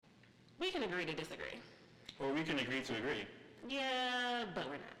We can agree to disagree. Or we can agree to agree. Yeah, but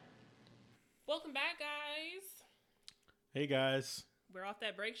we're not. Welcome back, guys. Hey, guys. We're off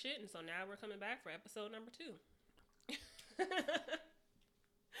that break shit, and so now we're coming back for episode number 2.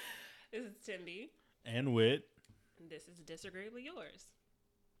 This is Timby. And Wit. And this is Disagreeably Yours.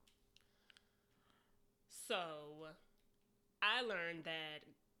 So, I learned that,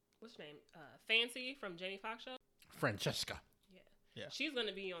 what's her name? Fancy from Jamie Foxx show? Francesca. Yeah. She's going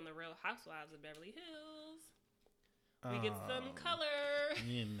to be on the Real Housewives of Beverly Hills. We get some color.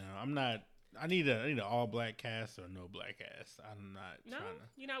 You know, I'm not. I need an all black cast or no black cast. I'm not trying to.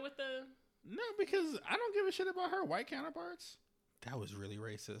 You're not with the. No, because I don't give a shit about her white counterparts. That was really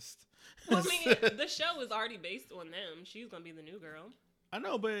racist. Well, I mean, the show is already based on them. She's going to be the new girl. I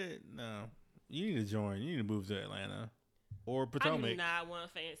know, but no. You need to join. You need to move to Atlanta or Potomac. I do not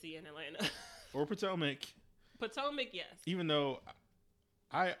want Fancy in Atlanta. Or Potomac. Potomac, yes. Even though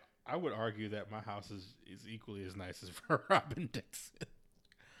I would argue that my house is equally as nice as for Robin Dixon.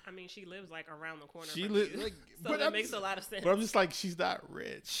 I mean, she lives like around the corner. She from lives you. like, so that makes a lot of sense. But I'm just like, she's not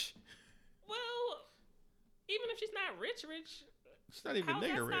rich. Well, even if she's not rich, she's not even how's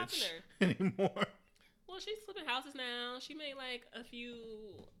nigger that rich stopping anymore. Well, she's flipping houses now. She made like a few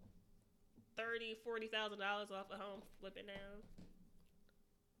 $30,000-$40,000 off a home flipping now.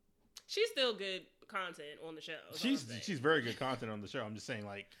 She's still good content on the show. She's very good content on the show. I'm just saying,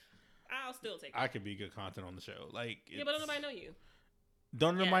 like, I'll still take it. I could be good content on the show. Like, yeah, but don't nobody know you.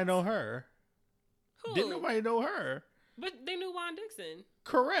 Don't nobody know her. Who? Didn't nobody know her? But they knew Juan Dixon.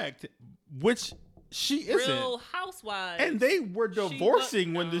 Correct. Which she isn't. Real Housewives. And they were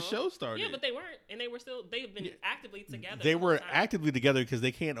divorcing when the show started. Yeah, but they weren't. And they've been actively together. They were actively together because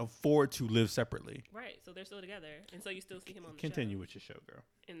they can't afford to live separately. Right. So they're still together. And so you still see him on the Continue show. with your show, girl.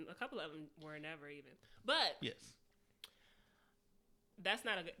 And a couple of them were never even. But yes, that's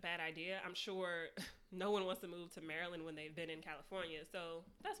not a bad idea. I'm sure no one wants to move to Maryland when they've been in California. So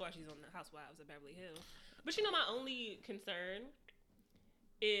that's why she's on the Housewives of Beverly Hills. But you know, my only concern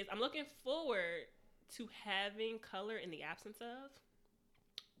is I'm looking forward to having color in the absence of.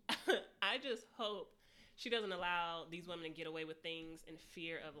 I just hope she doesn't allow these women to get away with things in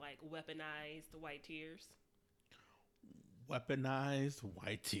fear of like weaponized white tears. Weaponized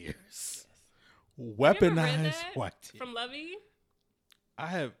white tears. Yes. Weaponized white tears. From Lovey? I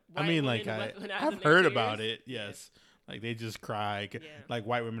have. White I mean, like I've heard about it. Yes, like they just cry. Yeah. Like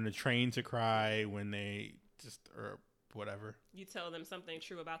white women are trained to cry when they just or whatever. You tell them something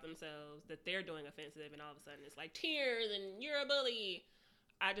true about themselves that they're doing offensive, and all of a sudden it's like tears and you're a bully.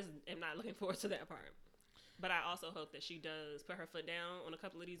 I just am not looking forward to that part. But I also hope that she does put her foot down on a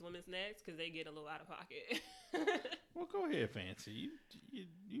couple of these women's necks because they get a little out of pocket. Well, go ahead, Fancy. You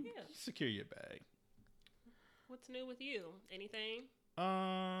secure your bag. What's new with you? Anything?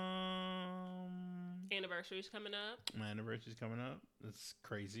 Anniversary's coming up. My anniversary's coming up. It's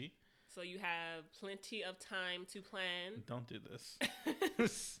crazy. So you have plenty of time to plan. Don't do this.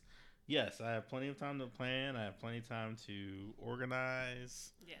 Yes, I have plenty of time to plan. I have plenty of time to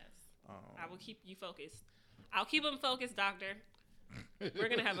organize. Yes. I will keep you focused. I'll keep them focused, doctor. We're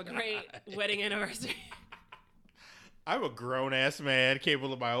going to have a great wedding anniversary. I'm a grown-ass man,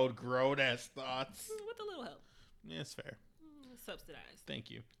 capable of my own grown-ass thoughts. With a little help. Yeah, it's fair. Subsidized. Thank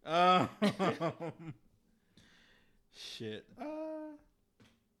you. Shit.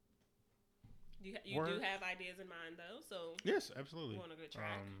 You do have ideas in mind, though, so... Yes, absolutely. Want a good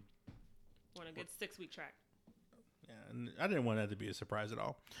track. Want a good 6-week track. Yeah, and I didn't want that to be a surprise at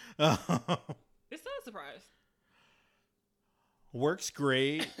all. It's still a surprise. Works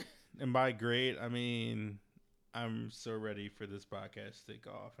great. And by great, I mean... I'm so ready for this podcast to take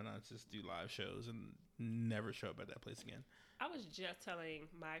off and I just do live shows and never show up at that place again. I was just telling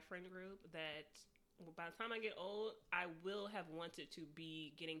my friend group that by the time I get old, I will have wanted to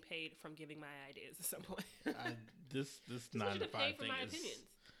be getting paid from giving my ideas at some point. This 9 to 5 thing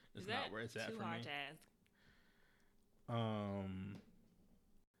is not where it's at for me. Too hard to ask?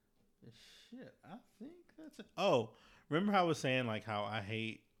 Shit, I think that's it. Oh, remember how I was saying like how I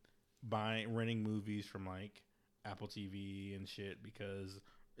hate renting movies from like Apple TV and shit because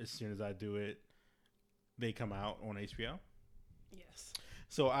as soon as I do it, they come out on HBO. Yes.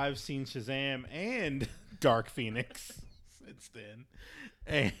 So I've seen Shazam and Dark Phoenix since then,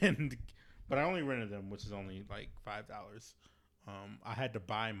 but I only rented them, which is only like $5. I had to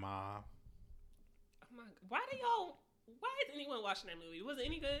buy Ma. Oh my! Why is anyone watching that movie? Was it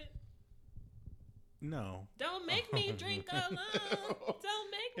any good? No. Don't make me drink alone.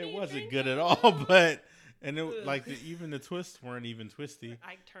 Don't make me. It wasn't drink good alone. at all, but even the twists weren't even twisty.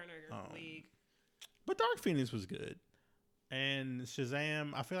 Ike Turner League. But Dark Phoenix was good. And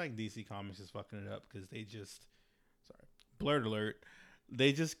Shazam, I feel like DC Comics is fucking it up because they just, sorry, blurred alert,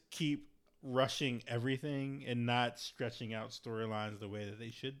 they just keep rushing everything and not stretching out storylines the way that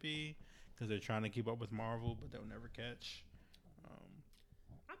they should be because they're trying to keep up with Marvel, but they'll never catch.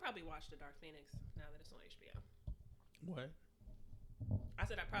 I'll probably watch The Dark Phoenix now that it's on HBO. What? I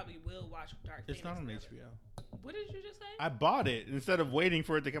said I probably will watch Dark Phoenix. It's not on now HBO. What did you just say? I bought it instead of waiting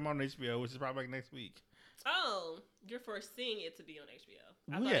for it to come on HBO, which is probably like next week. Oh, you're foreseeing it to be on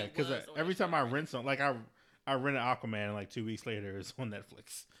HBO. Well, yeah, because every time I rent something, like I rented Aquaman, and like 2 weeks later, it's on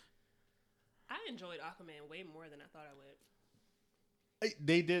Netflix. I enjoyed Aquaman way more than I thought I would.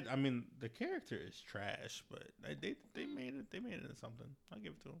 They did. I mean, the character is trash, but they made it. They made it into something. I'll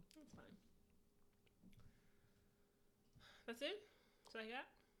give it to them. That's fine. That's it. So I got.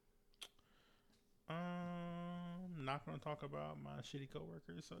 Not gonna talk about my shitty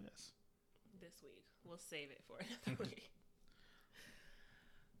coworkers. So yes. This week we'll save it for another week.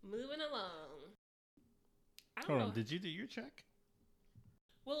 Moving along. I don't Hold know. on. Did you do your check?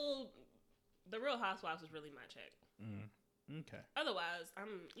 Well, the Real Housewives was really my check. Okay. Otherwise,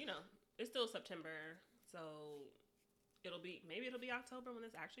 it's still September, so maybe it'll be October when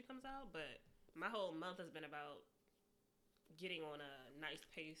this actually comes out, but my whole month has been about getting on a nice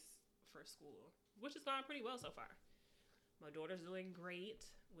pace for school, which has gone pretty well so far. My daughter's doing great,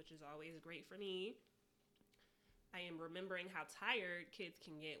 which is always great for me. I am remembering how tired kids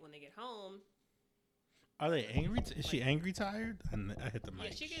can get when they get home. Are they angry? Is she angry tired? I hit the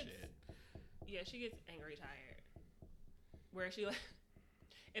mic. Yeah, she gets angry tired. Where she like,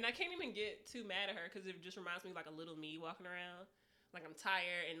 and I can't even get too mad at her because it just reminds me of like a little me walking around. Like I'm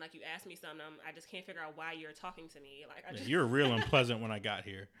tired and like you ask me something, I just can't figure out why you're talking to me. Like you're real unpleasant when I got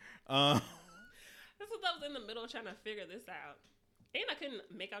here. This was I was in the middle trying to figure this out, and I couldn't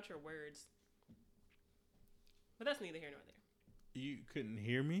make out your words. But that's neither here nor there. You couldn't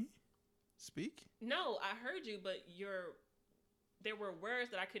hear me speak? No, I heard you, but there were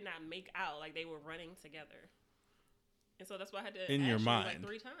words that I could not make out, like they were running together. And so that's why I had to in ask your you mind like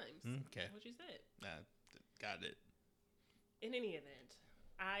 3 times. Okay. What you said. Got it. In any event,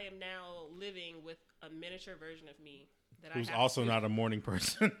 I am now living with a miniature version of me that who's also not a morning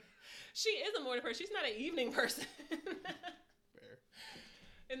person. She is a morning person. She's not an evening person. Fair.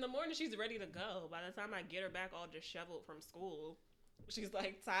 In the morning, she's ready to go. By the time I get her back all disheveled from school, she's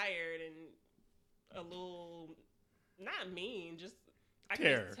like tired and a little, not mean, just I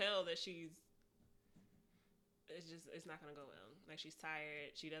can just tell that it's not gonna go well. Like she's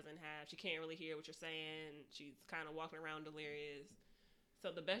tired. She can't really hear what you're saying. She's kind of walking around delirious.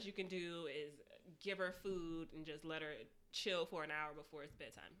 So the best you can do is give her food and just let her chill for an hour before it's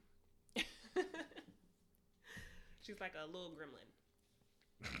bedtime. She's like a little gremlin.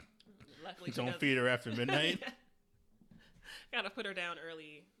 Luckily, don't feed her after midnight. Yeah. Gotta put her down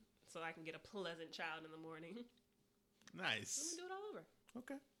early so I can get a pleasant child in the morning. Nice. I'm gonna do it all over.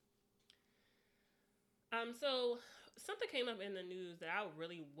 Okay. So something came up in the news that I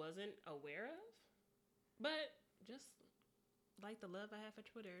really wasn't aware of, but just like the love I have for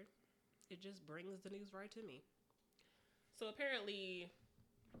Twitter, it just brings the news right to me. So apparently,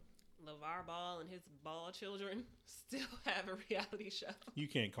 LeVar Ball and his ball children still have a reality show. You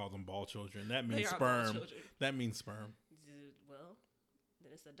can't call them ball children. That means sperm. That means sperm. Well,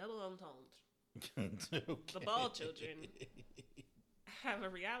 then it's a double entendre. Okay. The ball children have a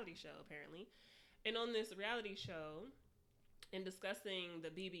reality show, apparently. And on this reality show, in discussing the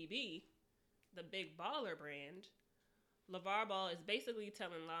BBB, the Big Baller brand, LeVar Ball is basically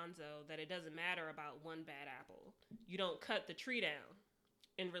telling Lonzo that it doesn't matter about one bad apple. You don't cut the tree down.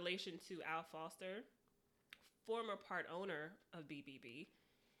 In relation to Al Foster, former part owner of BBB,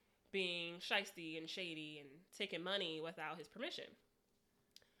 being shiesty and shady and taking money without his permission.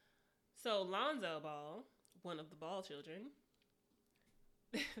 So Lonzo Ball, one of the Ball children,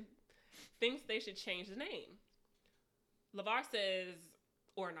 thinks they should change the name. LeVar says,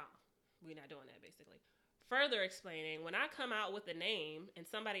 or nah, we're not doing that, basically. Further explaining, when I come out with a name and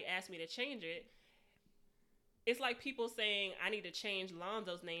somebody asks me to change it, it's like people saying I need to change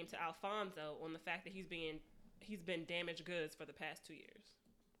Lonzo's name to Alfonso on the fact that he's been damaged goods for the past 2 years.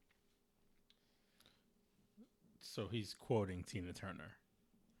 So he's quoting Tina Turner.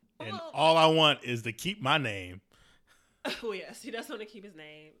 And all I want is to keep my name. Oh, yes. He does want to keep his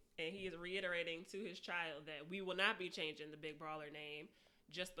name. And he is reiterating to his child that we will not be changing the Big Baller name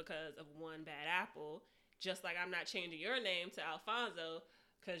just because of one bad apple. Just like I'm not changing your name to Alfonso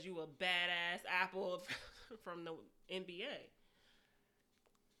because you a badass apple from the NBA.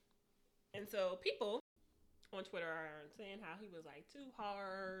 And so people on Twitter are saying how he was like too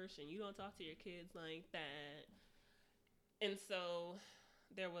harsh and you don't talk to your kids like that. And so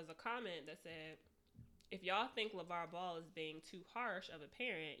there was a comment that said, if y'all think LeVar Ball is being too harsh of a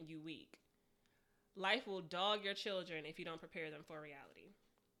parent, you weak. Life will dog your children if you don't prepare them for reality.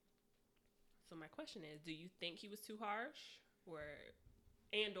 So my question is, do you think he was too harsh? Or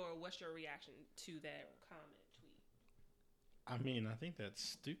what's your reaction to that comment tweet? I mean, I think the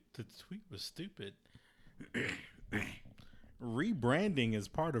tweet was stupid. Rebranding is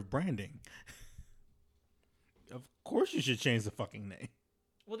part of branding. Of course you should change the fucking name.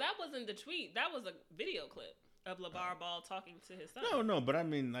 Well, that wasn't the tweet. That was a video clip of LeVar Ball talking to his son. No, but I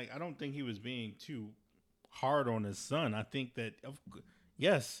mean, like, I don't think he was being too hard on his son. I think that,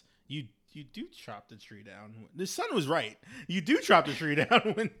 yes, you do chop the tree down. The son was right. You do chop the tree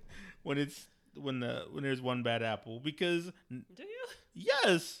down when there's one bad apple, because do you?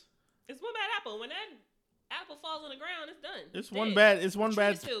 Yes, it's one bad apple. When that apple falls on the ground, it's done. It's dead. one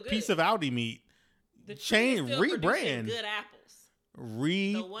bad piece of Audi meat. The tree is still rebrand. Good apples.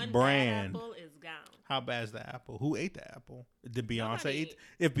 Rebrand. The one bad apple is gone. How bad is the apple? Who ate the apple? Did Beyonce Nobody. eat?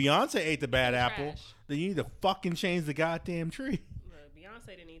 If Beyonce ate the bad apple, Trash. then you need to fucking change the goddamn tree. Look,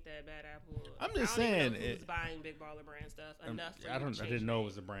 Beyonce didn't eat that bad apple. I'm just I don't saying, even know who's buying Big Baller Brand stuff enough. For I you to don't. I change didn't know the it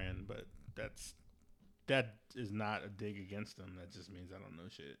was a brand, but that is not a dig against them. That just means I don't know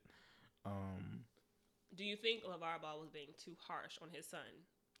shit. Do you think LeVar Ball was being too harsh on his son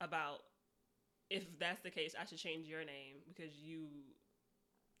about, if that's the case, I should change your name because you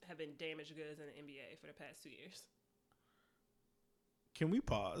have been damaged goods in the NBA for the past 2 years? Can we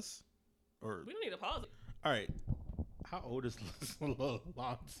pause? Or We don't need to pause it. all right. How old is Lonzo Ball?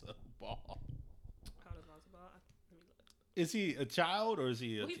 How does Lonzo Ball? Let me look. Is he a child or is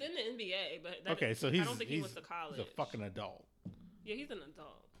he? Well, he's in the NBA, but that Okay, so I don't think he went to college. He's a fucking adult. Yeah, he's an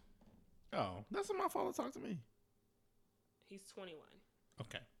adult. Oh, that's not my fault to talk to me. He's 21.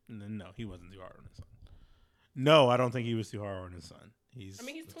 Okay. And then no, he wasn't too hard on his son. No, I don't think he was too hard on his son. He's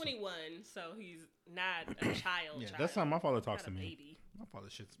 21, so he's not a child. Yeah, child. that's how my father talks Not to a me. baby.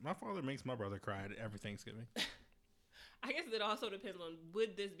 My father makes my brother cry every Thanksgiving. I guess it also depends on,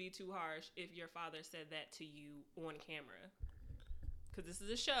 would this be too harsh if your father said that to you on camera? Because this is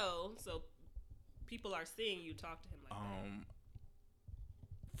a show, so people are seeing you talk to him like that.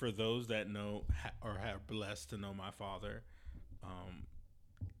 For those that know or have blessed to know my father,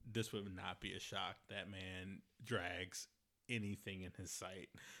 this would not be a shock. That man drags anything in his sight.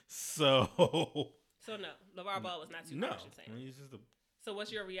 So no, LeVar Ball was not too harsh in saying. I mean, he's just So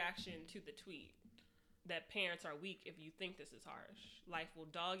what's your reaction to the tweet that parents are weak if you think this is harsh? Life will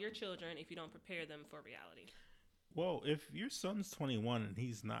dog your children if you don't prepare them for reality. Well, if your son's 21 and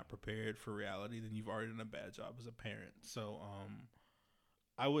he's not prepared for reality, then you've already done a bad job as a parent. So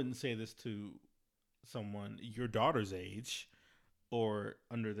I wouldn't say this to someone your daughter's age or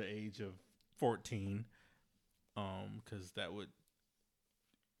under the age of 14, because that would,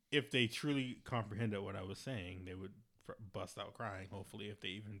 if they truly comprehended what I was saying, they would bust out crying, hopefully, if they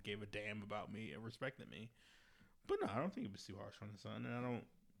even gave a damn about me and respected me. But no, I don't think it was too harsh on his son, and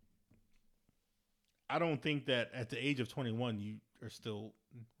I don't think that at the age of 21 you are still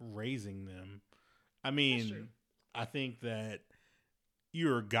raising them. I mean, I think that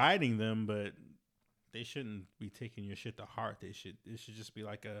you're guiding them, but they shouldn't be taking your shit to heart. It should just be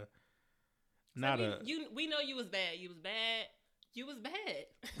like we know you was bad. You was bad. You was bad.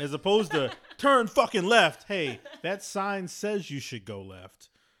 As opposed to turn fucking left. Hey, that sign says you should go left.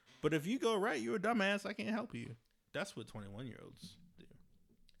 But if you go right, you're a dumbass. I can't help you. That's what 21-year-olds do.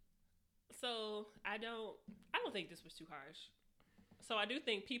 So I don't think this was too harsh. So I do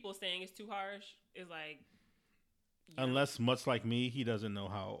think people saying it's too harsh is like, unless, much like me, he doesn't know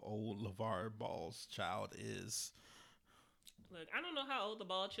how old LeVar Ball's child is. Look, I don't know how old the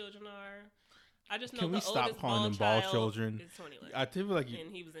Ball children are. I just know Can we the stop oldest calling them Ball Ball children? Is 21. I feel like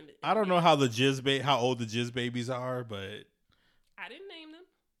and he was in. I don't know how how old the jizz babies are, but I didn't name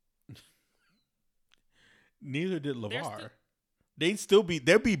them. Neither did LeVar.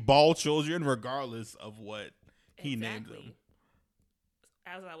 They'd be Ball children regardless of what he named them.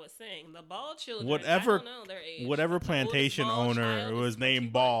 As I was saying, the Ball children, whatever, I don't know their age. whatever plantation owner was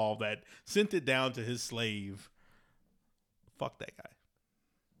named 21. Ball that sent it down to his slave, fuck that guy.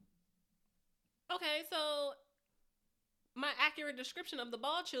 Okay, so my accurate description of the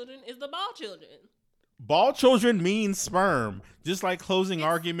Ball children is the Ball children. Ball children means sperm, just like closing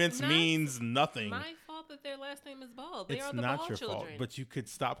arguments means nothing. My fault that their last name is Ball. They It's are the not Ball your children. fault, but you could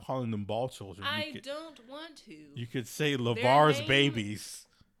stop calling them Ball children. I don't want to. You could say LeVar's name- babies.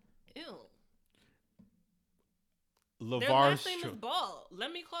 Ew. LeVar's Their last name is Ball.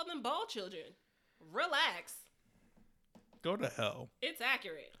 Let me call them Ball children. Relax. Go to hell. It's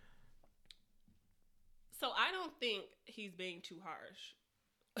accurate. So I don't think he's being too harsh.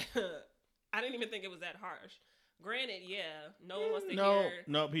 I didn't even think it was that harsh. Granted, yeah, no one wants to hear.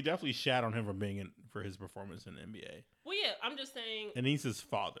 No, he definitely shat on him for his performance in the NBA. Well, yeah, I'm just saying. And he's his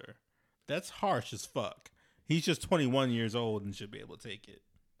father. That's harsh as fuck. He's just 21 years old and should be able to take it.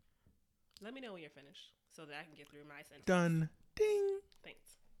 Let me know when you're finished so that I can get through my sentence. Done. Ding.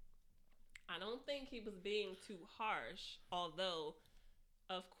 Thanks. I don't think he was being too harsh, although,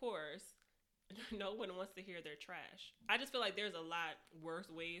 of course, no one wants to hear their trash. I just feel like there's a lot worse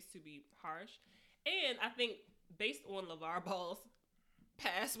ways to be harsh. And I think based on LeVar Ball's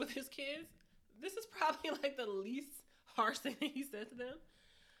past with his kids, this is probably like the least harsh thing that he said to them.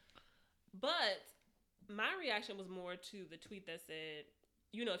 But my reaction was more to the tweet that said,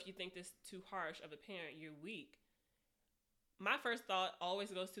 you know, if you think this too harsh of a parent, you're weak. My first thought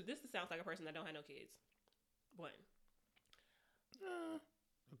always goes to, this sounds like a person that don't have no kids. One.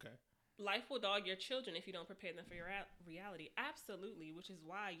 Okay. Life will dog your children if you don't prepare them for your reality. Absolutely, which is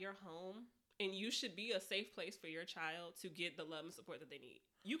why you're home and you should be a safe place for your child to get the love and support that they need.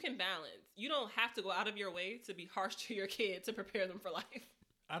 You can balance. You don't have to go out of your way to be harsh to your kid to prepare them for life.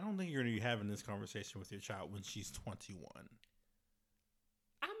 I don't think you're going to be having this conversation with your child when she's 21.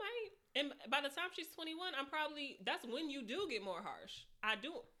 I might. And by the time she's 21, that's when you do get more harsh. I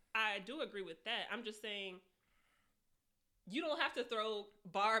do agree with that. I'm just saying, you don't have to throw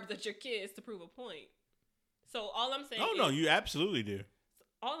barbs at your kids to prove a point. So all I'm saying No, you absolutely do.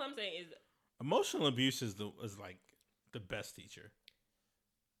 All I'm saying is emotional abuse is like the best teacher.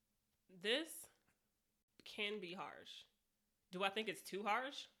 This can be harsh. Do I think it's too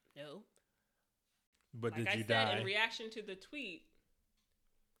harsh? No. But like did you die? die? In reaction to the tweet,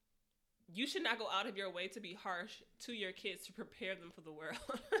 you should not go out of your way to be harsh to your kids to prepare them for the world.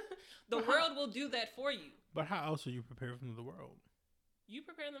 The world will do that for you. But how else will you prepare them for the world? You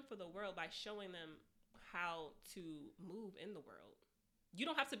prepare them for the world by showing them how to move in the world. You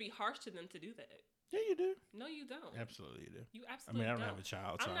don't have to be harsh to them to do that. Yeah, you do. No, you don't. Absolutely you do. You absolutely I don't have a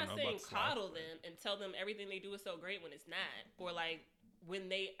child, so I'm I not don't know saying about this life, coddle them and tell them everything they do is so great when it's not. Or like when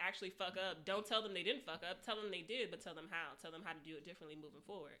they actually fuck up, don't tell them they didn't fuck up. Tell them they did, but tell them how. Tell them how to do it differently moving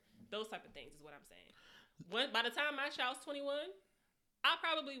forward. Those type of things is what I'm saying. By the time my child's 21, I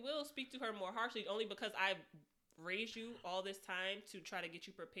probably will speak to her more harshly only because I've raised you all this time to try to get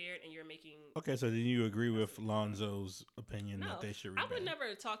you prepared and you're making... Okay, so then you agree with Lonzo's opinion that they should rebrand? I would never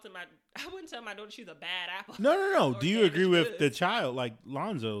I wouldn't tell my daughter she's a bad apple. No. Do you agree with the child, like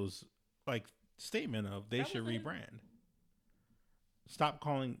Lonzo's like statement of they should rebrand? Stop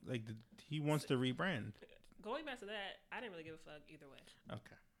calling, like he wants to rebrand. Going back to that, I didn't really give a fuck either way.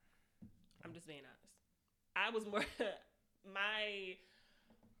 Okay. I'm just being honest. I was more...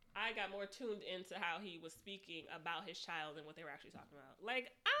 I got more tuned into how he was speaking about his child and what they were actually talking about. Like,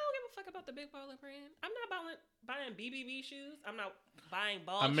 I don't give a fuck about the Big Baller brand. I'm not buying BBB shoes. I'm not buying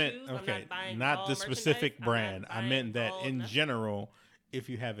ball shoes. I'm not buying not the specific brand. I meant that in nothing. general, if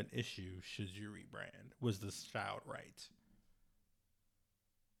you have an issue, should you rebrand? Was this child right?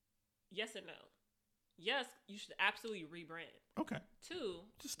 Yes and no. Yes, you should absolutely rebrand. Okay. 2.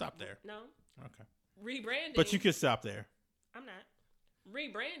 Just stop there. No. Okay. Rebranding. But you can stop there. I'm not.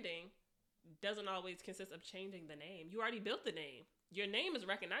 Rebranding doesn't always consist of changing the name. You already built the name. Your name is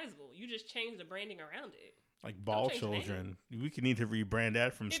recognizable. You just change the branding around it. Like Ball Children. We could need to rebrand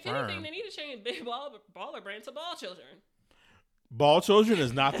that from Sperm. If anything, they need to change Big Baller brand to Ball Children. Ball Children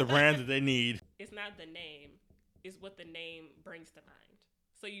is not the brand that they need. It's not the name. It's what the name brings to mind.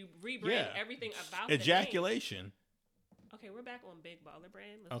 So you rebrand everything about ejaculation. The name. Okay, we're back on Big Baller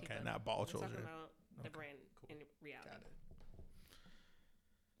brand. Not Ball Children. We're talking about the brand in reality. Got it.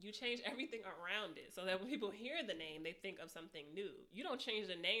 You change everything around it so that when people hear the name, they think of something new. You don't change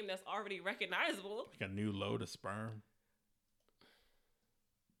the name that's already recognizable. Like a new load of sperm.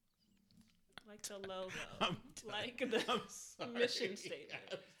 Like the logo. Like the mission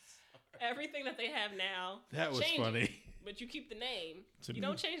statement. Everything that they have now. That was funny. But you keep the name. You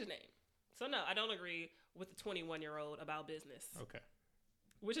don't change the name. So no, I don't agree with the 21-year-old about business. Okay.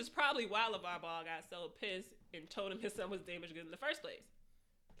 Which is probably why LeVar Ball got so pissed and told him his son was damaged goods in the first place.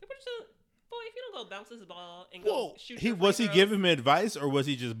 Boy, if you don't go bounce this ball and go shoot your was he girls, giving him advice or was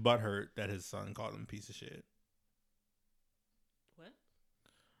he just butthurt that his son called him a piece of shit? What?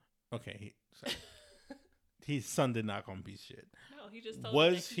 Okay, his son did not call him a piece of shit. No, he just told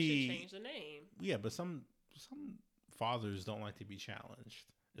him that he should change the name. Yeah, but some fathers don't like to be challenged,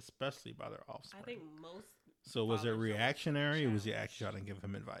 especially by their offspring. I think most. So was it reactionary or was he actually trying to give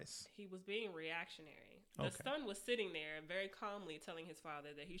him advice? He was being reactionary. The son was sitting there very calmly telling his father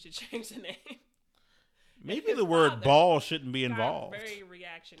that he should change the name. Maybe the word ball shouldn't be involved. Very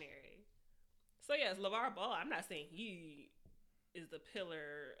reactionary. So yes, LeVar Ball. I'm not saying he is the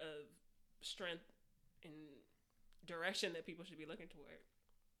pillar of strength and direction that people should be looking toward.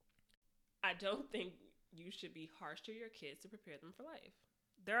 I don't think you should be harsh to your kids to prepare them for life.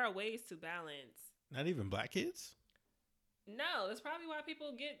 There are ways to balance. Not even black kids? No, that's probably why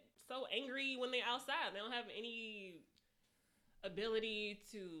people get so angry when they're outside. They don't have any ability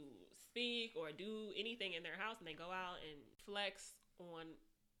to speak or do anything in their house, and they go out and flex on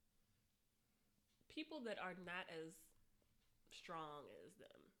people that are not as strong as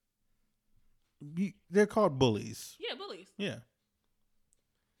them. They're called bullies. Yeah, bullies. Yeah.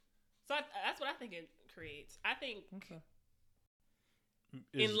 So that's what I think it creates. I think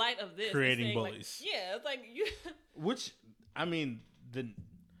Is in light of this, creating saying, bullies. Like, yeah, it's like you. Which, I mean,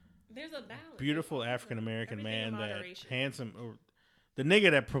 There's a balance. beautiful African American man, Everything in that moderation. handsome, or the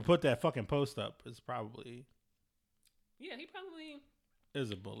nigga that put that fucking post up is probably Yeah, he probably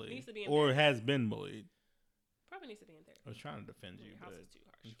is a bully, Needs to be in or therapy. has been bullied. needs to be in therapy. I was trying to defend you, Your but house is too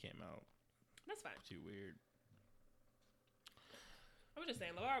harsh. you came out That's fine. too weird. I was just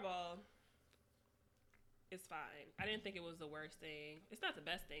saying, LeVar Ball is fine. I didn't think it was the worst thing. It's not the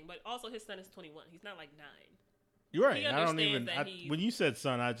best thing, but also his son is 21. He's not like 9. You're right. He I don't even. understands that he's- When you said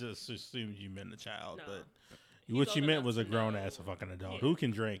son, I just assumed you meant a child, No. but He's what you old meant enough was a to grown know- ass fucking adult Yeah. who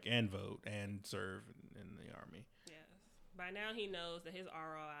can drink and vote and serve in the army. Yes. By now he knows that his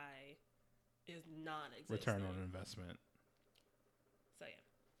ROI is non-existent. Return on investment. So yeah.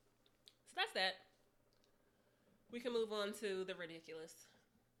 So that's that. We can move on to the ridiculous.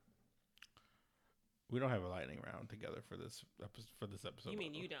 We don't have a lightning round together for this episode. You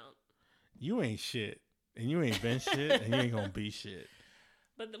mean you don't? You ain't shit, and you ain't been shit, and you ain't gonna be shit.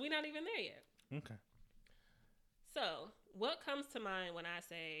 But we're not even there yet. Okay. So, what comes to mind when I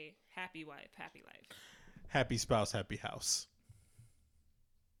say happy wife, happy life? Happy spouse, happy house.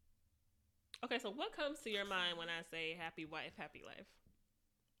 Okay, so what comes to your mind when I say happy wife, happy life?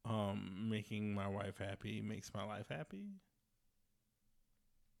 Making my wife happy makes my life happy.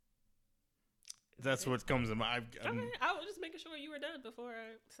 That's what comes to mind. Okay, I was just making sure you were done before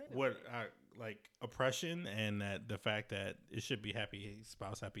I said it. What like oppression, and that the fact that it should be happy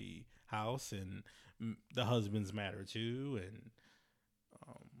spouse, happy house, and the husbands matter too, and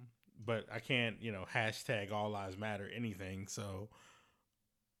but I can't hashtag all lives matter anything. So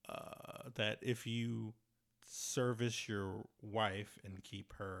that if you service your wife and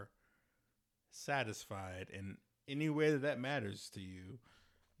keep her satisfied in any way that matters to you,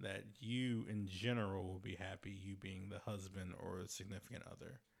 that you in general will be happy, you being the husband or a significant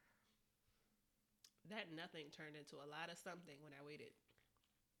other. That nothing turned into a lot of something when I waited.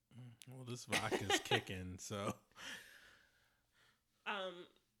 Well, this vodka's kicking, so.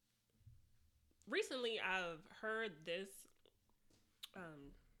 Recently I've heard this,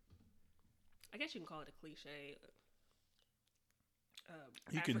 I guess you can call it a cliche.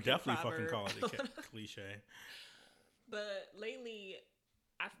 You can African definitely proverb. fucking call it a cliche. But lately,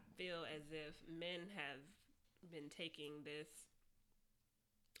 I feel as if men have been taking this,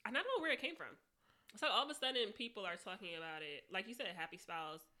 and I don't know where it came from. So all of a sudden, people are talking about it. Like you said, happy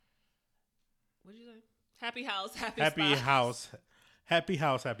spouse. What did you say? Happy house, happy spouse. Happy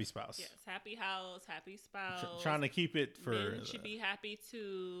house, happy spouse. Yes, happy house, happy spouse. Trying to keep it for. Men should be happy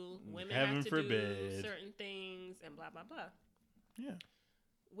too. Women Heaven have to forbid. do certain things and blah blah blah. Yeah.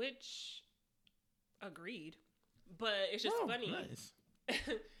 Which, agreed. But it's just funny. Nice.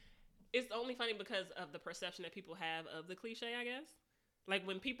 It's only funny because of the perception that people have of the cliche, I guess. Like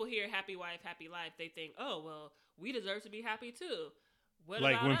when people hear happy wife, happy life, they think, oh, well, we deserve to be happy too. What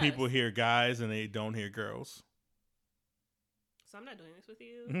Like about when us? people hear guys and they don't hear girls. So I'm not doing this with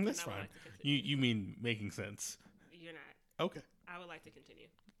you. That's and I would fine. like to continue. You mean making sense. You're not. Okay. I would like to continue.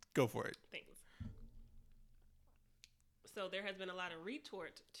 Go for it. Thanks. So there has been a lot of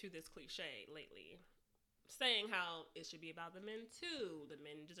retort to this cliche lately, saying how it should be about the men too. The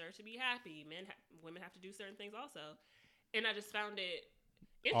men deserve to be happy. Women have to do certain things also. And I just found it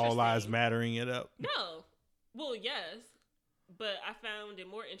interesting. All lives mattering it up. No. Well, yes. But I found it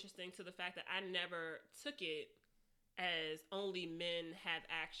more interesting to the fact that I never took it as only men have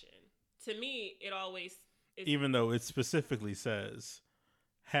action. To me, it always is. Even though it specifically says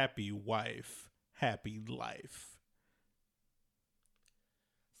happy wife, happy life.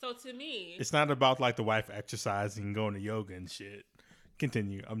 So to me, It's not about like the wife exercising and going to yoga and shit.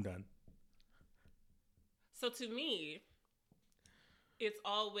 Continue. I'm done. So to me, it's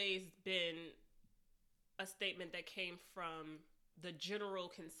always been a statement that came from the general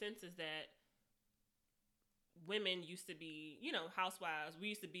consensus that women used to be, housewives. We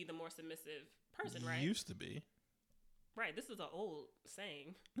used to be the more submissive person, right? Used to be. Right. This is an old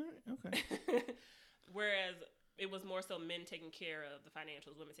saying. All right, okay. Whereas it was more so men taking care of the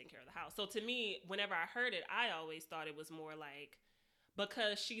financials, women taking care of the house. So to me, whenever I heard it, I always thought it was more like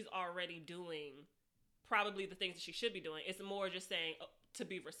because she's already doing probably the things that she should be doing. It's more just saying to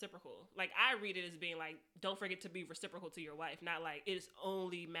be reciprocal. Like I read it as being like, don't forget to be reciprocal to your wife, not like it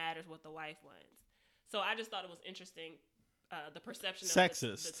only matters what the wife wants. So I just thought it was interesting, the perception of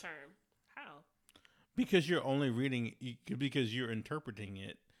Sexist. the term. How? Because you're only reading, because you're interpreting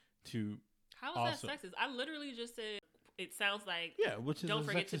it to. How is also, that sexist? I literally just said it sounds like which is don't a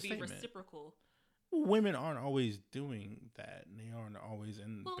forget to sexist be statement. reciprocal. Women aren't always doing that. They aren't always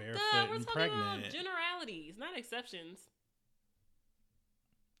in barefoot we're and talking pregnant. about generalities, not exceptions.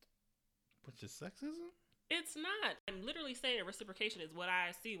 Which is sexism? It's not. I'm literally saying reciprocation is what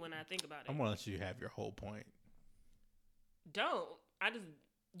I see when I think about it. I'm gonna let you have your whole point.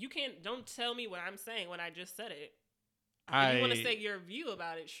 You don't tell me what I'm saying when I just said it. I If you want to say your view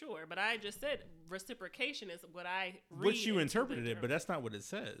about it, sure. But I just said reciprocation is what I read. Which you into interpreted the it, but that's not what it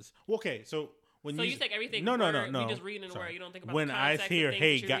says. Well, okay, so when So you take everything no, word, no. you just read in the word. You don't think about when the I context hear of things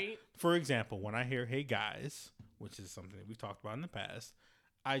hey that you guys, read? for example, when I hear hey guys, which is something that we've talked about in the past,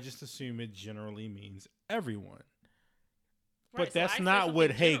 I just assume it generally means everyone. Right, But so that's I said not what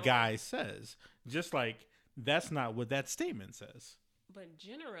something hey general. guys says. Just like that's not what that statement says. But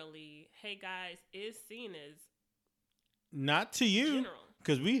generally, hey guys is seen as Not to you, general.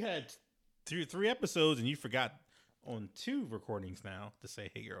 because we had three episodes and you forgot on 2 recordings now to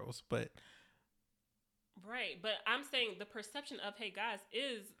say hey girls, but Right, but I'm saying the perception of hey guys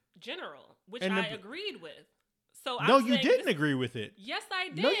is general, which And I the- agreed with. So no, I'm you saying didn't this- agree with it. Yes, I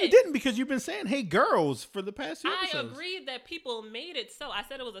did. No, you didn't, because you've been saying hey girls for the past 2 I episodes. agreed that people made it so. I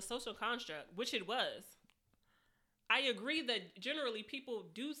said it was a social construct, which it was. I agree that generally people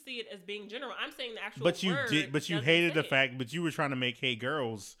do see it as being general. I'm saying the actual But you word did, but you doesn't hated say the it. fact, but you were trying to make hey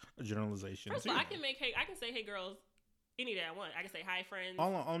girls a generalization. First too. of all, I can say hey girls any day I want. I can say hi friends.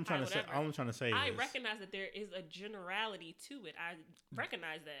 all I'm trying hi, to say, whatever. all I'm trying to say I is, recognize that there is a generality to it. I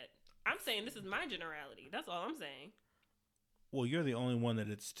recognize that. I'm saying this is my generality. That's all I'm saying. well, you're the only one that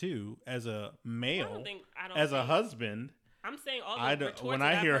it's to as a male, I don't as a think- husband. I'm saying all the I don't, retorts when that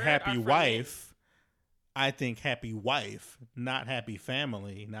I I've hear heard happy are from wife, I think happy wife, not happy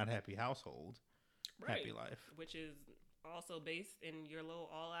family, not happy household, men. Right. happy life. Which is also based in your little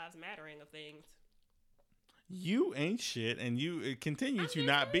all lives mattering of things. You ain't shit, and you continue I'm to just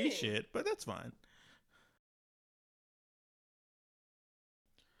not be saying. shit, but that's fine.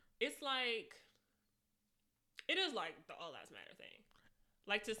 It's like, it is like the all lives matter thing.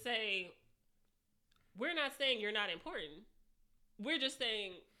 Like to say, we're not saying you're not important. We're just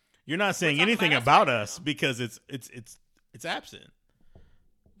saying You're not saying talking anything about us about right us now. because it's absent.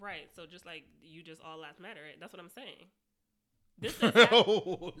 right. So just like you just all lives matter. That's what I'm saying. This says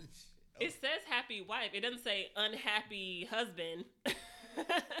it says happy wife. It doesn't say unhappy husband.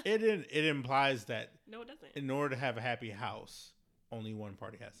 It implies that No, it doesn't. in order to have a happy house, only one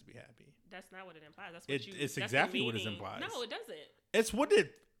party has to be happy. That's not what it implies. That's what It's that's the exactly what it meaning. implies. No, it doesn't. It's what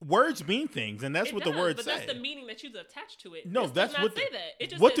words mean things, and that's It what does, the words but say. that's the meaning that you've attached to it. No, This that's does not what say that. It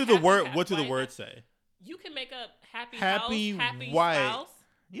just what says do the happy word ha- what do the wife. words say? You can make up happy Happy house, happy wife. spouse.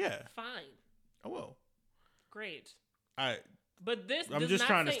 Yeah. Fine, Oh well. great. I'm But this does just not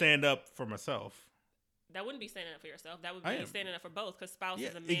trying to say- stand up for myself. That wouldn't be standing up for yourself. That would I be am. standing up for both because spouse Yeah,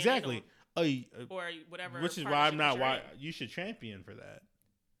 is a man exactly. or whatever. Which is why I'm partnership not that you're why in. you should champion for that.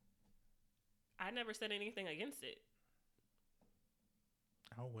 I never said anything against it.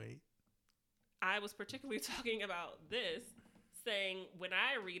 I'll wait. I was particularly talking about this, saying when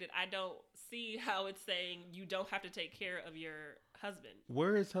I read it, I don't see how it's saying you don't have to take care of your husband.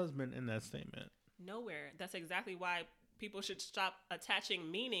 Where is husband in that statement? Nowhere. That's exactly why people should stop attaching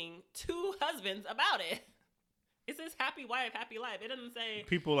meaning to husbands about it. It says happy wife, happy life. It doesn't say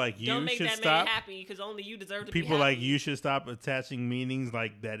People like you don't make should that stop. man happy because only you deserve to People be happy. like you should stop attaching meanings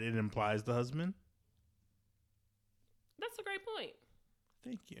like that. It implies the husband. That's a great point.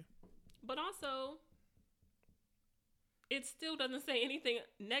 Thank you. But also, it still doesn't say anything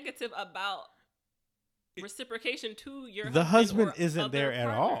negative about reciprocation to your The husband or isn't other there at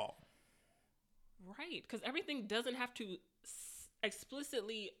partner. all. Right, because everything doesn't have to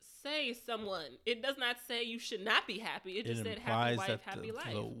explicitly say someone. It does not say you should not be happy. It It just said happy implies wife, that happy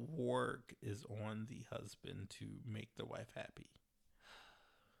life. the work is on the husband to make the wife happy.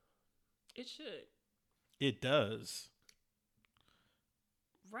 It should. It does.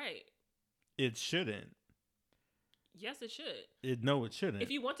 Right. It shouldn't. Yes, it should. It shouldn't. If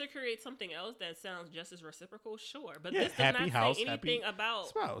you want to create something else that sounds just as reciprocal, sure. But Yeah, this does happy not house, say anything happy about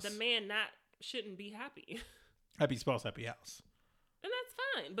spouse. the man shouldn't be happy. Happy spouse, happy house. And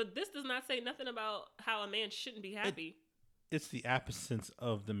that's fine. But this does not say nothing about how a man shouldn't be happy. It's the absence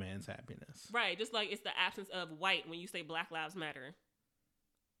of the man's happiness. Right. Just like it's the absence of white when you say Black Lives Matter.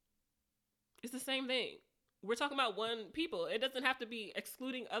 It's the same thing. We're talking about one people. It doesn't have to be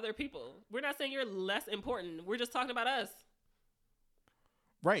excluding other people. We're not saying you're less important. We're just talking about us.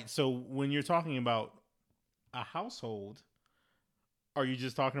 Right. So when you're talking about a household, are you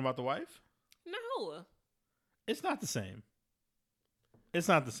just talking about the wife? No. It's not the same. It's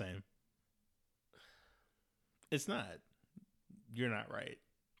not the same. It's not. You're not right.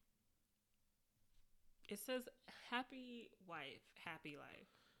 It says happy wife, happy life.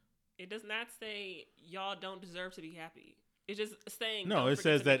 It does not say y'all don't deserve to be happy. It's just saying No, don't it forget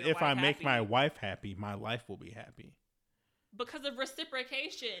says to that make your if I wife make happy. my wife happy, my life will be happy. Because of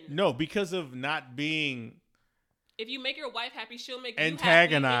reciprocation. No, because of not being If you make your wife happy, she'll make you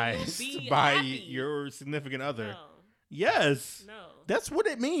antagonized happy and you'll be by happy. your significant other. No, Yes. no. That's what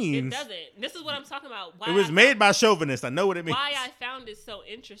it It means. doesn't. This is what I'm talking about. Why It was I made by chauvinists. I know what it means. Why I found it so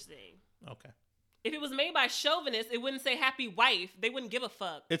interesting. Okay. If it was made by chauvinists, it wouldn't say happy wife. They wouldn't give a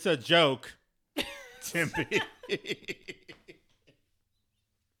fuck. It's a joke. Timpy.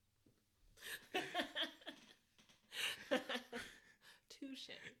 Touche.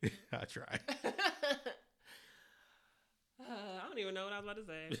 I tried. I don't even know what I was about to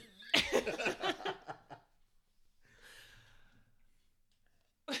say.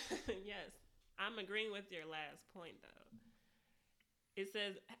 Yes, I'm agreeing with your last point, though. It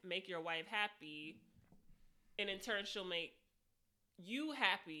says make your wife happy, and in turn, she'll make you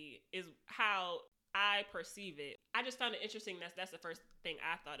happy, is how I perceive it. I just found it interesting that's the first thing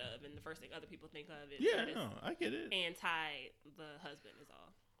I thought of, and the first thing other people think of is Yeah, that it's no, I get it. anti the husband is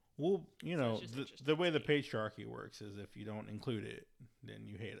all. Well, you So know, it's just interesting the way to the me. patriarchy works is if you don't include it, then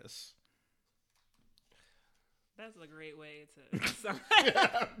you hate us. That's a great way to sum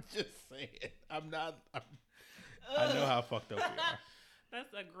I'm just saying. I know how fucked up we are.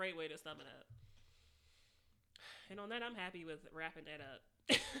 That's a great way to sum it up. And on that, I'm happy with wrapping that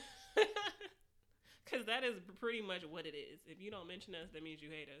up. Because that is pretty much what it is. If you don't mention us, that means you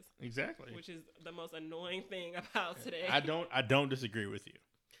hate us. Exactly. Which is the most annoying thing about today. I don't disagree with you.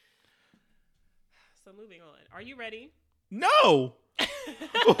 So moving on. Are you ready? No.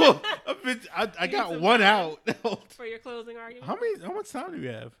 I need got some one time? out. For your closing argument? How much time do we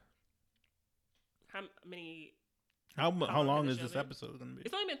have? How many? How long long has is the this show been? episode going to be?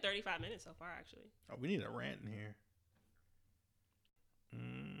 It's only been 35 minutes so far, actually. Oh, we need a rant in here.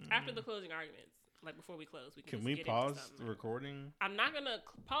 After the closing arguments, like before we close, we can Can just we get into pause something. the recording? I'm not going to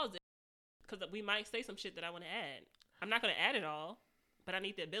pause it because we might say some shit that I want to add. I'm not going to add it all, but I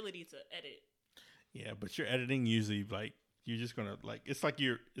need the ability to edit. Yeah, but your editing usually like you're just gonna like it's like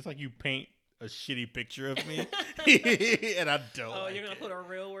you paint a shitty picture of me and I don't. Oh, like you're gonna it. put a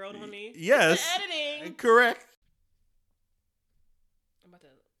real world on me? Yes. It's the editing. Correct. I'm about to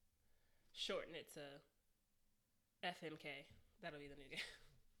shorten it to FMK. That'll be the new game.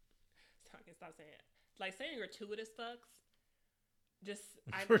 So I can stop saying it. Like saying gratuitous fucks. Just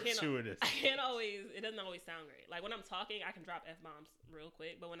Gratuitous. I can't always. It doesn't always sound great. Like when I'm talking, I can drop f-bombs real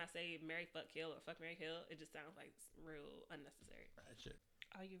quick. But when I say marry, fuck, kill, or fuck, marry, kill, it just sounds like it's real unnecessary. Shit.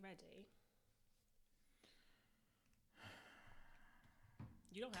 Are you ready?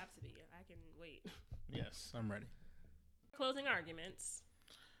 You don't have to be. I can wait. Yes, I'm ready. Closing arguments.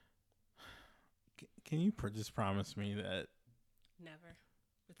 Can you just promise me that? Never.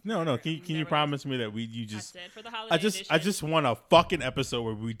 It's No. never. Can you Never. promise me that you I just? said for the holiday edition. I just want a fucking episode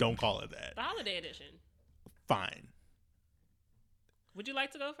where we don't call it that. The holiday edition. Fine. Would you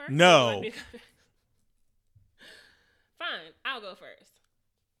like to go first? No. Or would you like me to- Fine, I'll go first.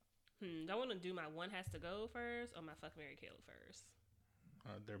 Do I want to do my one has to go first or my fuck, marry, kill first?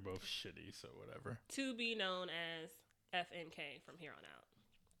 They're both shitty, so whatever. To be known as FMK from here on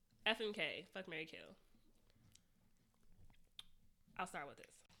out. FMK, fuck, marry, kill. I'll start with this.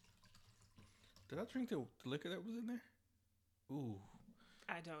 Did I drink the liquor that was in there? Ooh.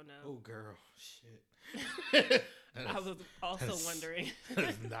 I don't know. Oh, girl. Shit. I was also wondering. That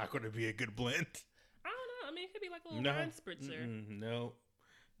is not going to be a good blend. I don't know. I mean, it could be like a little wine spritzer. No.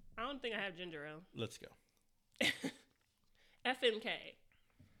 I don't think I have ginger ale. Let's go. FMK.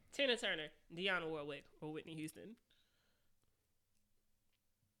 Tina Turner, Dionne Warwick, or Whitney Houston.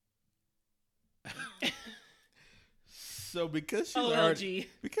 So because she's OLG.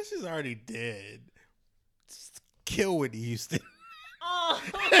 already dead, just kill Whitney Houston. Oh.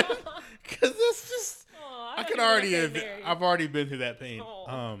 Because that's just Oh, I thought can you were already gonna have, say Mary. I've already been through that pain. Oh.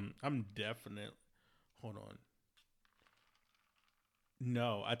 I'm definitely hold on.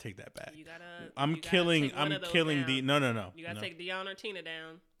 No, I take that back. You gotta. I'm you gotta killing. take one I'm of those killing down. the. No. You gotta take Dion or Tina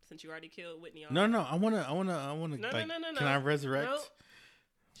down since you already killed Whitney. No. I wanna. No, like, no. Can I resurrect? Nope.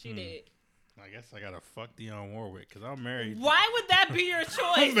 She did. I guess I gotta fuck Dionne Warwick because I'm married. Why would that be your choice?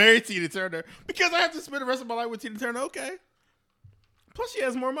 I'm married to Tina Turner because I have to spend the rest of my life with Tina Turner. Okay. Plus, she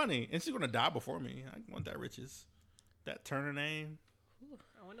has more money, and she's gonna die before me. I want that riches, that Turner name. Ooh,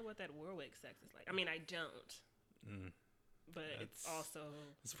 I wonder what that Warwick sex is like. I mean, I don't, but it's also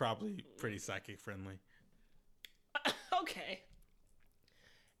it's probably pretty psychic friendly. okay.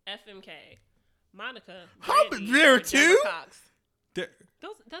 FMK, Monica. How Brandy, there or too? Deborah Cox.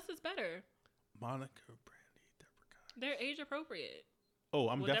 That's just better. Monica, Brandy, Deborah Cox. They're age appropriate. Oh,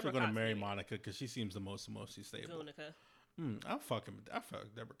 I'm definitely Deborah gonna Cox, marry maybe. Monica because she seems the most emotionally stable. Zunica. I'll fuck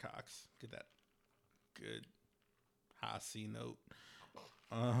Deborah Cox. Get that good high C note.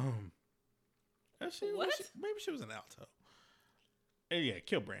 What? Maybe she was an alto. Yeah,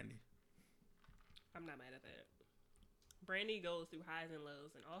 kill Brandy. I'm not mad at that. Brandy goes through highs and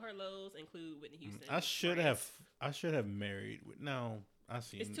lows, and all her lows include Whitney Houston. I should have married. No, I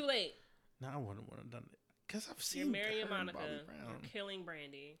seen. It's too late. No, I wouldn't want to done it because I've seen. You're marrying her and Monica. Bobby Brown. You're killing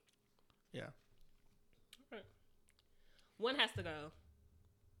Brandy. Yeah. Right. One has to go.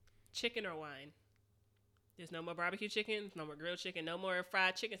 Chicken or wine? There's no more barbecue chicken, no more grilled chicken, no more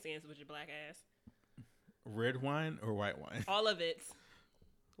fried chicken sandwiches with your black ass. Red wine or white wine? All of it's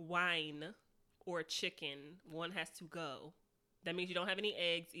wine or chicken. One has to go. That means you don't have any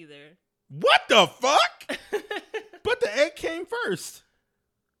eggs either. What the fuck? But the egg came first.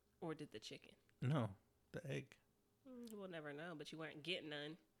 Or did the chicken? No, the egg. We'll never know, but you weren't getting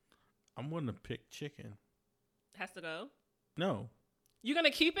none. I'm gonna pick chicken. Has to go. No, You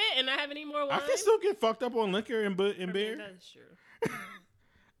gonna keep it and not have any more wine? I can still get fucked up on liquor and I mean, beer. That's true.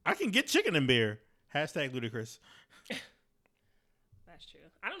 I can get chicken and beer. Hashtag ludicrous. That's true.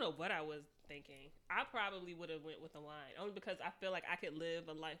 I don't know what I was thinking. I probably would have went with the wine only because I feel like I could live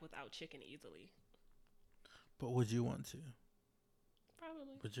a life without chicken easily. But would you want to?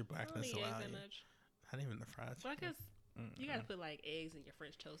 Probably. Would your I don't blackness eat eggs allow that you? much. Not even the fried But I chicken. guess you gotta put like eggs in your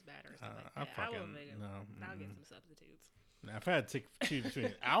French toast batter and stuff like I'll that. I will fucking- make it. no, I'll get some substitutes. Now, if I had to choose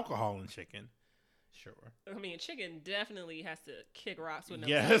between alcohol and chicken, sure. I mean, chicken definitely has to kick rocks with no.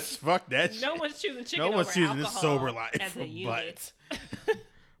 Yes, fuck that shit. No one's choosing chicken. No one's over choosing this alcohol sober life. as a unit.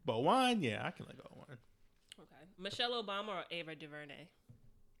 But wine, yeah, I can let go of wine. Okay, Michelle Obama or Ava DuVernay?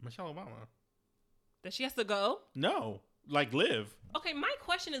 Michelle Obama. That she has to go. No, like live. Okay, my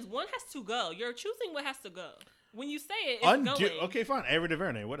question is, one has to go. You're choosing what has to go. When you say it, it's going. Okay, fine. Ava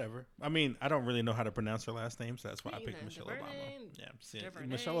DuVernay, whatever. I mean, I don't really know how to pronounce her last name, so that's why I Me picked neither. Michelle DuVernay, Obama. Yeah, see, DuVernay.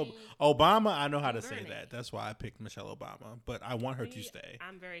 Michelle Obama. I know how to say DuVernay. that. That's why I picked Michelle Obama. But I want her to stay.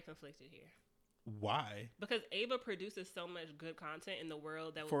 I'm very conflicted here Why? because Ava produces so much good content in the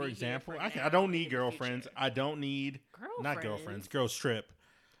world that. For will be example, here I now don't and need in the girlfriends. future. I don't need not girlfriends. Girls Trip.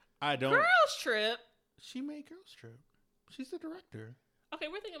 I don't. Girls Trip. She made Girls Trip. She's the director. Okay,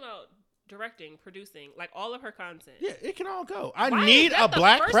 we're thinking about directing, producing, like all of her content. Yeah, it can all go. I Why need is that a the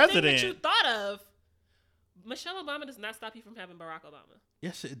black first president. thing that you thought of? Michelle Obama does not stop you from having Barack Obama.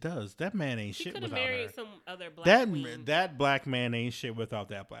 Yes, it does. That man ain't She shit could have without married her. some other black That queen. that black man ain't shit without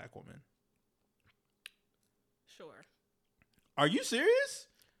that black woman. Sure. Are you serious?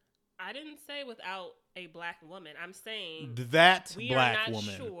 I didn't say without a black woman. I'm saying That we black are not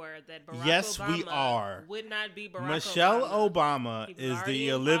woman. sure that Barack Yes, Obama we are. would not be Barack Michelle Obama. Obama He was is already the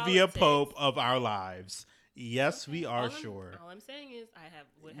in Olivia politics. Pope of our lives. Yes, we All are I'm- sure. All I'm saying is I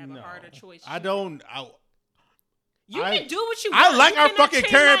would have No. a harder choice. I don't. You I- can do what you want. I like You our cannot fucking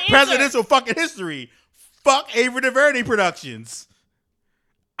change current my answer. presidential fucking history. Fuck Ava DuVernay Productions.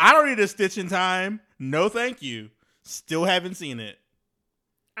 I don't need a stitch in time. No, thank you. Still haven't seen it.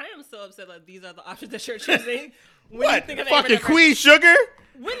 I am so upset that these are the options that you're choosing. When What? you think of Fucking Ava DuVernay. Queen Sugar?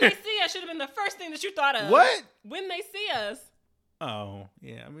 When they see us should have been the first thing that you thought of. What? When they see us. Oh,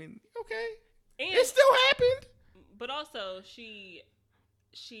 yeah. I mean, okay. And It still happened. but also she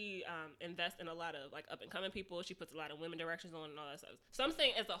invests in a lot of like up and coming people. She puts a lot of women directions on and all that stuff. So I'm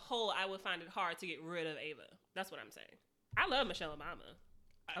saying as a whole, I would find it hard to get rid of Ava. That's what I'm saying. I love Michelle Obama,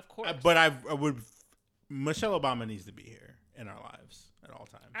 of course. But I would. Michelle Obama needs to be here in our lives at all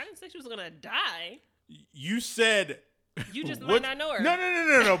times. I didn't say she was gonna die. You said. You just What- might not know her.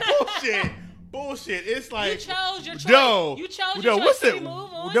 No. Bullshit. Bullshit. It's like. You chose your choice. No. You chose No, your what's choice. Can that? we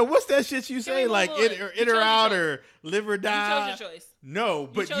move on? No, what's that shit you we say? move Like on? in You or chose your out choice. or live or You die? chose your choice. No,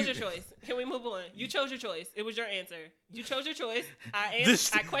 but You chose your choice. Can we move on? You chose your choice. It was your answer. You chose your choice.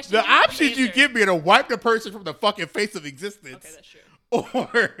 I questioned the you, options you answered. give me are to wipe the person from the fucking face of existence. Okay, that's true.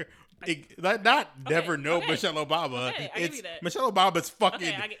 Or Never know okay. Michelle Obama. Okay, I give you that. Michelle Obama's fucking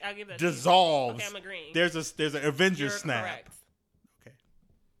Okay, I'll give that to you. dissolves. Okay, I'm agreeing. There's an Avengers You're snap. correct. Okay.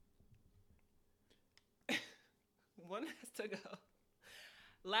 One has to go.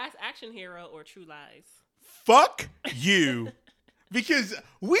 Last Action Hero or True Lies? Fuck you. Because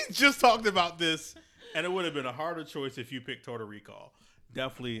we just talked about this, and it would have been a harder choice if you picked Total Recall.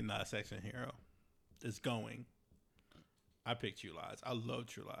 Definitely not Action Hero. It's going. I picked True Lies. I love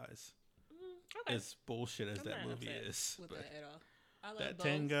True Lies. Okay. As bullshit as I'm that not movie upset is. with But that at all. I love that both,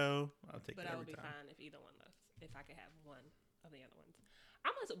 Tango, I'll take but it I every would be time. fine if either one left. If I could have one of the other ones.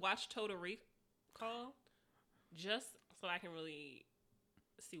 I must watch Total Recall just so I can really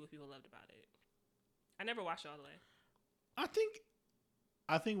see what people loved about it. I never watched it all the way.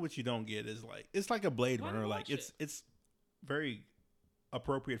 I think what you don't get is like it's like a Blade Why Runner. not Like watch it? it's very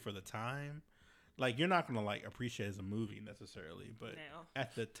appropriate for the time. Like you're not gonna like appreciate it as a movie necessarily, but Now.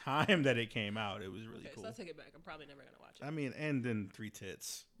 at the time that it came out, it was really Okay, cool. so I'll take it back. I'm probably never gonna watch it. I mean, and then Three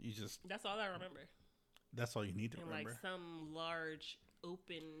Tits. You just That's all I remember. that's all you need to In remember. like some large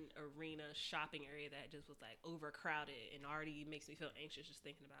open arena shopping area that just was like overcrowded and already makes me feel anxious just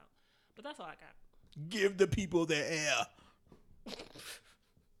thinking about. But that's all I got. Give the people their air.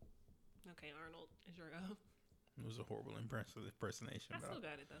 Okay, Arnold, is your go? It was a horrible impersonation. I Bro. still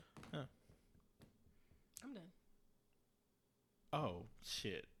got it though. Huh. I'm done. Oh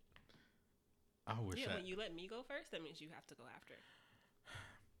shit! I wish Yeah, I. when you let me go first, that means you have to go after.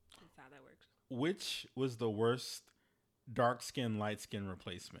 That's how that works. Which was the worst dark skin, light skin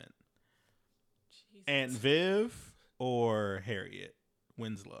replacement? Jesus. Aunt Viv or Harriet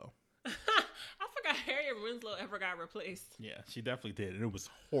Winslow? I forgot Harriet Winslow ever got replaced. Yeah, she definitely did, and it was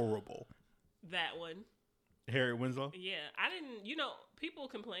horrible. That one. Harriet Winslow? Yeah, I didn't. You know, people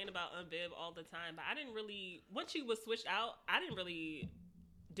complain about Aunt Viv all the time, but I didn't really. Once she was switched out, I didn't really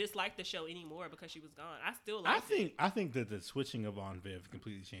dislike the show anymore because she was gone. I still liked it. I think that the switching of Aunt Viv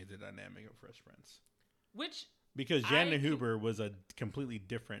completely changed the dynamic of Fresh Prince. Which Because Janet Huber was a completely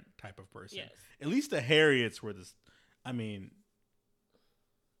different type of person. Yes. At least the Harriets were this. I mean,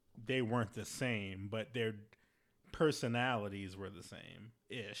 they weren't the same, but their personalities were the same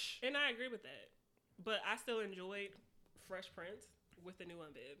ish. and I agree with that, but I still enjoyed Fresh Prince with the new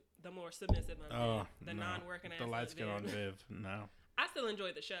Aunt Viv, the more submissive Aunt Viv, the non-working ass the light skin Aunt on Viv. Viv. No. I still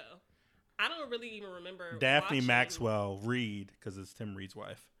enjoyed the show. I don't really even remember Daphne watching- Maxwell Reed, because it's Tim Reed's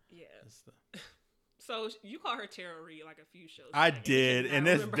wife. Yeah. That's the- So you call her Tara Reid like a few shows. I back, and did, you and cannot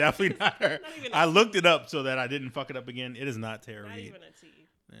it's remember. definitely not her. Not even a I T. looked it up so that I didn't fuck it up again. It is not Tara Not Reid. even a T.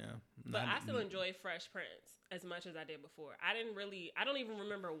 Yeah. But I still enjoy Fresh Prince as much as I did before. I don't even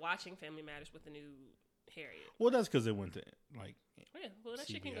remember watching Family Matters with the new Harriet. Well, that's because it went to like. Yeah, well, that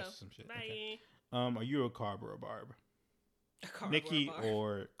shit can go. CBS, some shit. Bye. Okay. Are you a Carb or a Barb? A carb Nikki or a barb.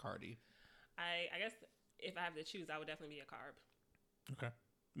 or Cardi? I guess if I have to choose, I would definitely be a carb. Okay.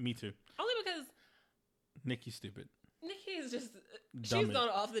 Me too. Only because Nikki's stupid. Nikki is just she's Dumber- gone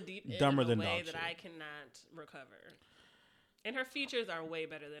off the deep end dumber in a than way dog that shit. I cannot recover. And her features are way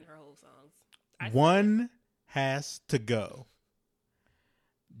better than her whole songs. One has to go.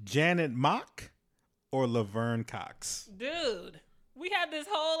 Janet Mock or Laverne Cox? Dude, we had this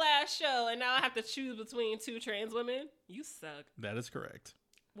whole ass show, and now I have to choose between two trans women. You suck. That is correct.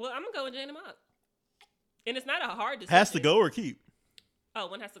 Well, I'm gonna go with Janet Mock, and it's not a hard decision. Has to go or keep? Oh,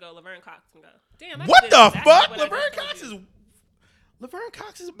 one has to go. Laverne Cox can go. Damn. I What did the exactly fuck? what I Laverne just told Cox you. is Laverne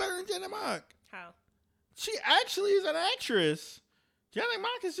Cox is better than Janet Mock. How? She actually is an actress. Janet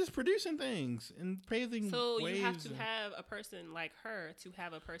Mock is just producing things and paving So ways. you have to and- have a person like her to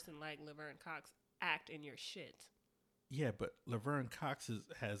have a person like Laverne Cox act in your shit. Yeah, but Laverne Cox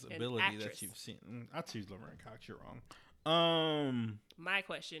has An ability that actress. you've seen. I choose Laverne Cox. You're wrong. My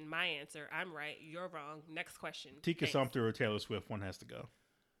question, my answer. I'm right. You're wrong. Next question. Tika Thanks. Sumpter or Taylor Swift. One has to go.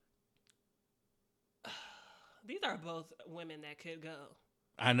 These are both women that could go.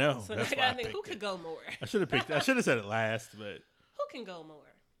 I know. So That's I why I gotta think who picked could it. go more. I should have picked. I should have said it last, but Who can go more?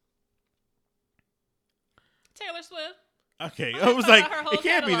 Taylor Swift. okay. I I was thought like, about her whole it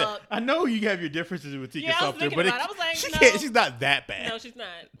can't be catalog. that. I know you have your differences with Tika Yeah, I was Sumpter, thinking but about it. I was like, she no. can't. She's not that bad. No, she's not.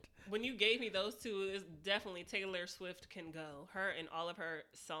 When you gave me those two, it's definitely Taylor Swift can go. Her and all of her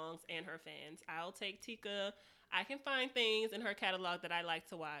songs and her fans. I'll take Tika. I can find things in her catalog that I like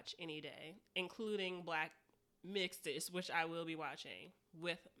to watch any day, including Black Mixes, which I will be watching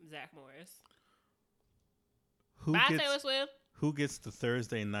with Zach Morris. Who Bye, gets Taylor Swift. who gets the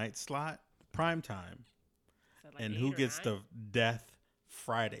Thursday night slot? Prime time. Is that like And 8 who or gets 9? the Death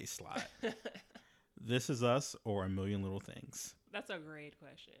Friday slot? This Is Us or A Million Little Things? That's a great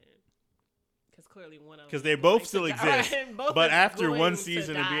question. because clearly one of them. Because they is both going still to die. exist, Both but is after going one to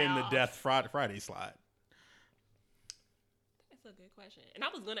season of die being the off. Death Friday slot. That's a good question. And I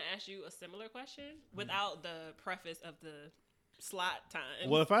was going to ask you a similar question without the preface of the slot time.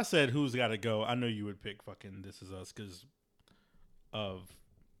 Well, if I said who's got to go, I know you would pick fucking This Is Us because of,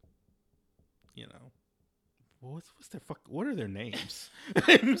 you know, what's their fuck? What are their names?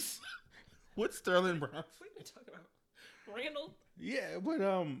 What's Sterling Brown? What are you talking about? Randall? Yeah,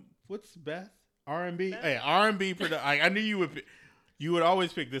 but what's Beth? R&B. Beth? Hey, R&B. I knew you would. You would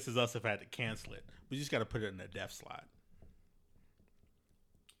always pick This Is Us if I had to cancel it, but you just got to put it in the deaf slot.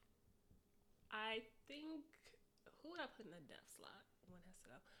 I think, who would I put in the deaf slot? One has to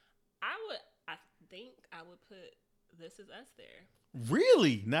go. I think I would put This Is Us there.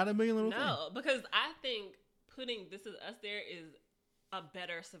 Really? Not A Million Little Things? No, because I think putting This Is Us there is a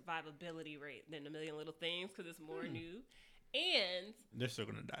better survivability rate than A Million Little Things because it's more new. And They're still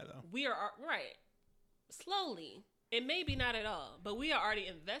gonna die though. we are, right, slowly. It may be not at all, but we are already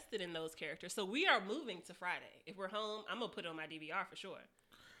invested in those characters. So we are moving to Friday. If we're home, I'm going to put it on my DVR for sure.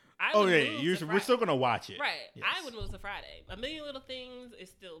 We're still gonna watch it, Right. Yes. I would move to Friday. A Million Little Things is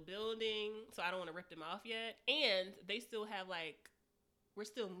still building, so I don't want to rip them off yet. And they still have we're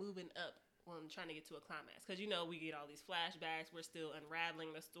still moving up on trying to get to a climax. Because, we get all these flashbacks. We're still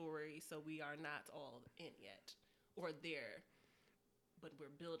unraveling the story, so we are not all in yet or there. But we're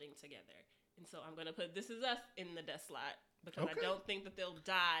building together. And so I'm going to put This Is Us in the death slot because I don't think that they'll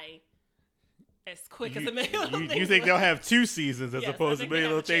die as quick as A Million Little Things. You think they'll have 2 seasons as Yes, opposed I to A think they Million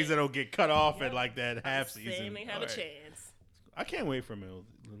have Little a Things chance. that'll get cut off Yep. at like that half season? Saying they have All a right. chance. I can't wait for Million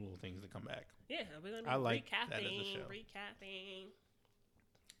Little Things to come back. Yeah, we're going to I be like recapping. that as a show. Recapping.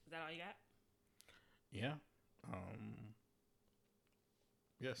 Is that all you got? Yeah.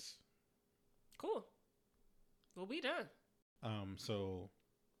 Yes. Cool. We'll be done. So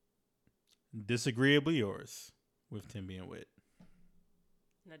Disagreeably Yours with Timby and Wit.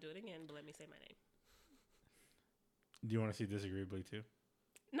 Now do it again, but let me say my name. Do you want to see Disagreeably too?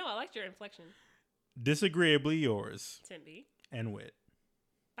 No, I liked your inflection. Disagreeably Yours Timby. and Wit.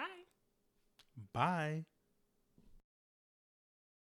 Bye. Bye.